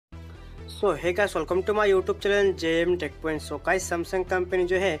So hey guys, welcome to my YouTube channel JM take point. So guys, Samsung company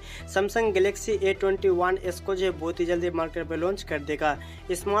जो है Samsung Galaxy A21s को जो है बहुत ही जल्दी मार्केट में लॉन्च कर देगा।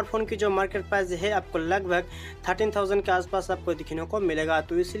 स्मार्टफोन की जो मार्केट प्राइस है आपको लगभग 13,000 के आसपास आपको दिखने को मिलेगा।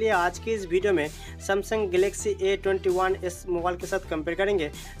 तो इसलिए आज की इस वीडियो में सैमसंग गैलेक्सी A21s मोबाइल के साथ कंपेयर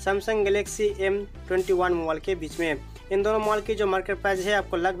करेंगे सैमसंग गैलेक्सी M21 मोबाइल के बीच में। इन दोनों मोबाइल की जो मार्केट प्राइस है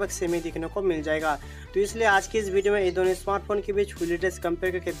आपको लगभग सेम ही दिखने को मिल जाएगा। तो इसलिए आज की इस वीडियो में ये दोनों स्मार्टफोन के बीच फुल डिटेल्स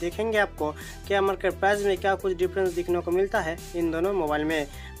कंपेयर करके देखेंगे आपको क्या मार्केट प्राइस में क्या कुछ डिफरेंस दिखने को मिलता है इन दोनों मोबाइल में।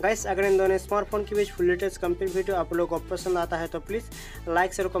 गाइस, अगर इन दोनों स्मार्टफोन के बीच फुल डिटेल्स कंपेयर वीडियो आप लोगों को पसंद आता है तो प्लीज़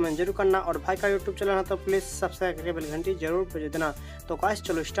लाइक से कमेंट जरूर करना, और भाई का यूट्यूब चैनल है तो प्लीज़ सब्सक्राइब करके बेल घंटी जरूर बजा देना। तो गाइस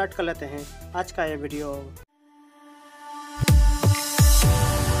चलो स्टार्ट कर लेते हैं आज का ये वीडियो।